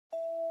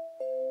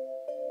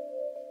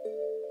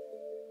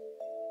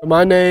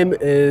My name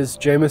is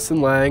Jameson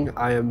Lang.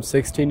 I am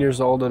 16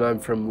 years old and I'm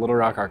from Little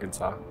Rock,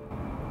 Arkansas.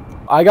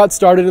 I got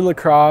started in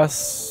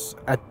lacrosse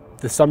at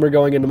the summer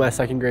going into my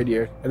second grade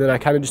year, and then I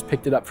kind of just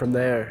picked it up from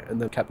there and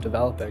then kept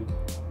developing.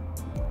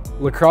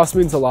 Lacrosse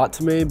means a lot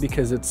to me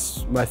because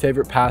it's my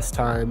favorite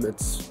pastime.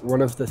 It's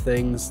one of the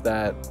things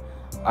that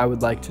I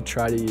would like to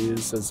try to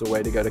use as a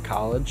way to go to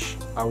college.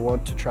 I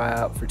want to try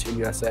out for Team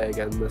USA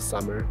again this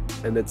summer,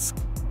 and it's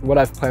what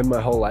I've planned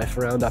my whole life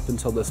around up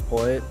until this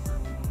point.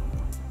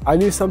 I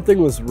knew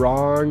something was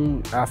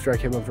wrong after I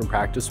came home from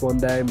practice one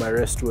day. My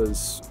wrist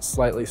was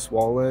slightly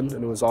swollen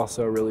and it was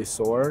also really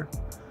sore.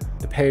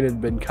 The pain had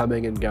been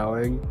coming and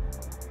going,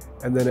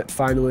 and then it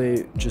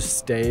finally just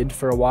stayed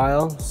for a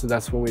while, so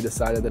that's when we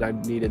decided that I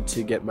needed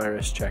to get my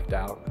wrist checked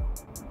out.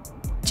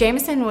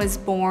 Jameson was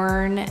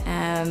born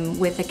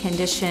with a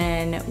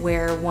condition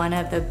where one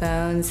of the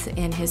bones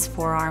in his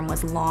forearm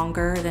was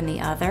longer than the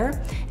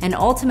other. And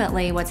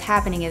ultimately what's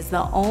happening is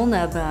the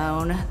ulna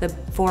bone, the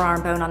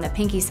forearm bone on the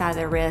pinky side of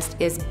the wrist,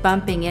 is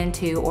bumping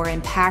into or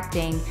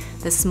impacting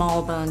the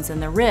small bones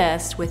in the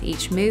wrist with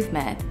each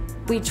movement.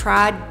 We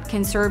tried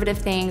conservative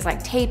things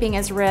like taping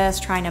his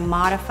wrist, trying to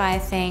modify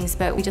things,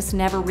 but we just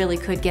never really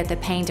could get the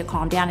pain to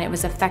calm down. It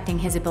was affecting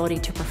his ability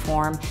to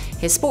perform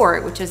his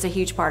sport, which is a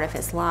huge part of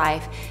his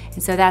life.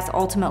 And so that's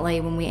ultimately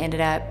when we ended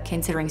up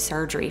considering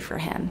surgery for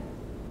him.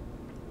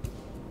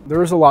 There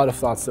was a lot of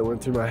thoughts that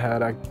went through my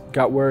head. I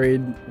got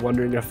worried,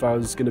 wondering if I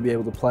was going to be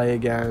able to play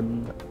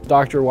again.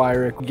 Dr.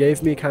 Wyrick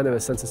gave me kind of a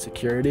sense of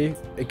security.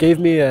 It gave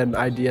me an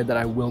idea that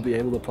I will be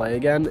able to play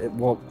again. It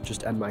won't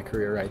just end my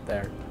career right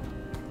there.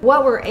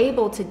 What we're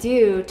able to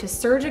do to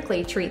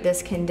surgically treat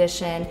this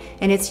condition,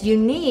 and it's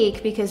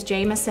unique because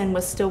Jameson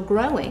was still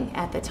growing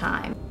at the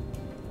time.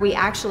 We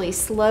actually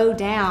slow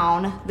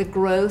down the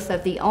growth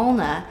of the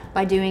ulna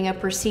by doing a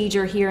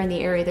procedure here in the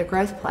area of the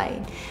growth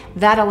plate.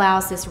 That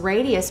allows this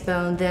radius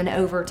bone then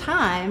over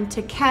time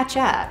to catch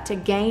up, to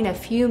gain a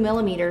few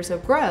millimeters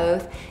of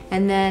growth,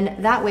 and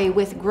then that way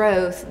with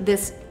growth,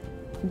 this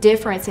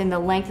difference in the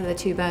length of the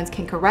two bones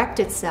can correct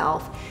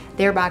itself,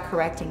 thereby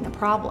correcting the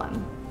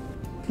problem.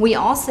 We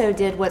also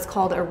did what's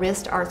called a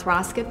wrist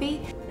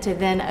arthroscopy to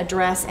then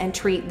address and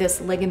treat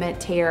this ligament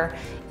tear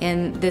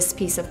in this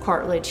piece of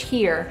cartilage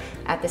here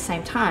at the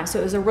same time. So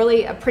it was a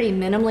pretty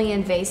minimally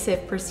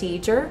invasive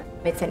procedure.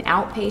 It's an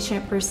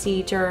outpatient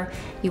procedure.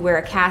 You wear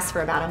a cast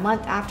for about a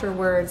month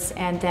afterwards,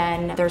 and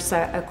then there's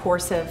a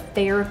course of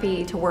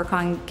therapy to work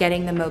on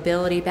getting the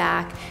mobility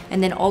back,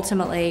 and then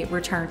ultimately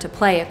return to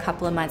play a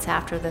couple of months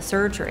after the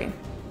surgery.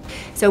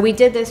 So we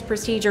did this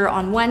procedure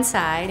on one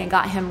side and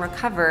got him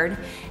recovered,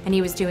 and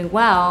he was doing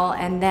well,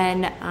 and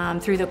then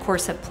through the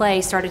course of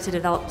play started to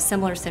develop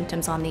similar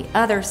symptoms on the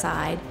other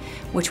side,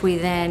 which we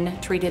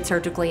then treated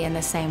surgically in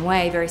the same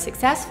way very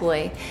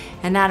successfully,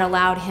 and that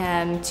allowed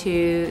him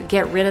to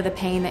get rid of the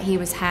pain that he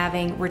was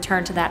having,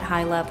 return to that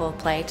high level of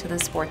play, to the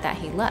sport that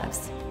he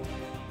loves.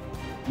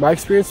 My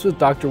experience with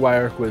Dr.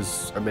 Wyrick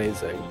was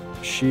amazing.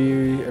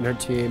 She and her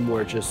team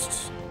were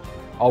just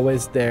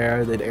always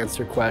there. They'd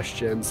answer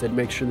questions. They'd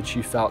make sure that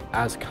you felt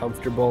as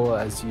comfortable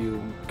as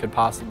you could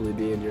possibly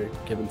be in your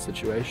given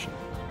situation.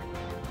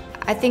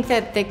 I think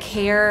that the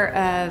care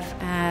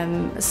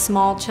of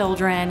small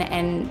children,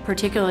 and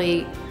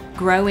particularly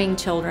growing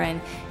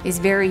children, is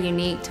very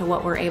unique to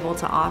what we're able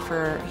to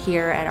offer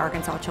here at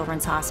Arkansas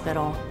Children's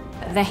Hospital.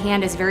 The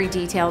hand is very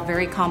detailed,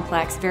 very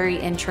complex, very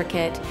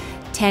intricate.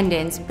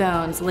 Tendons,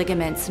 bones,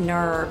 ligaments,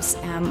 nerves,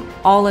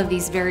 all of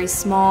these very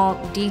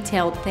small,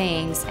 detailed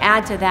things.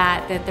 Add to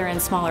that they're in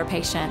smaller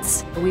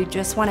patients. We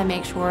just want to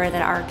make sure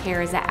that our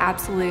care is the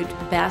absolute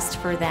best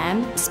for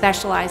them,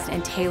 specialized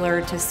and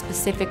tailored to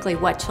specifically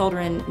what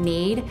children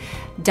need,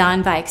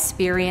 done by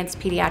experienced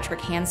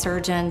pediatric hand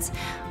surgeons,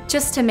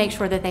 just to make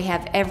sure that they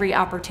have every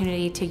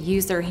opportunity to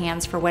use their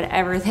hands for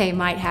whatever they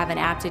might have an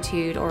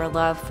aptitude or a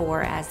love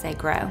for as they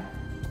grow.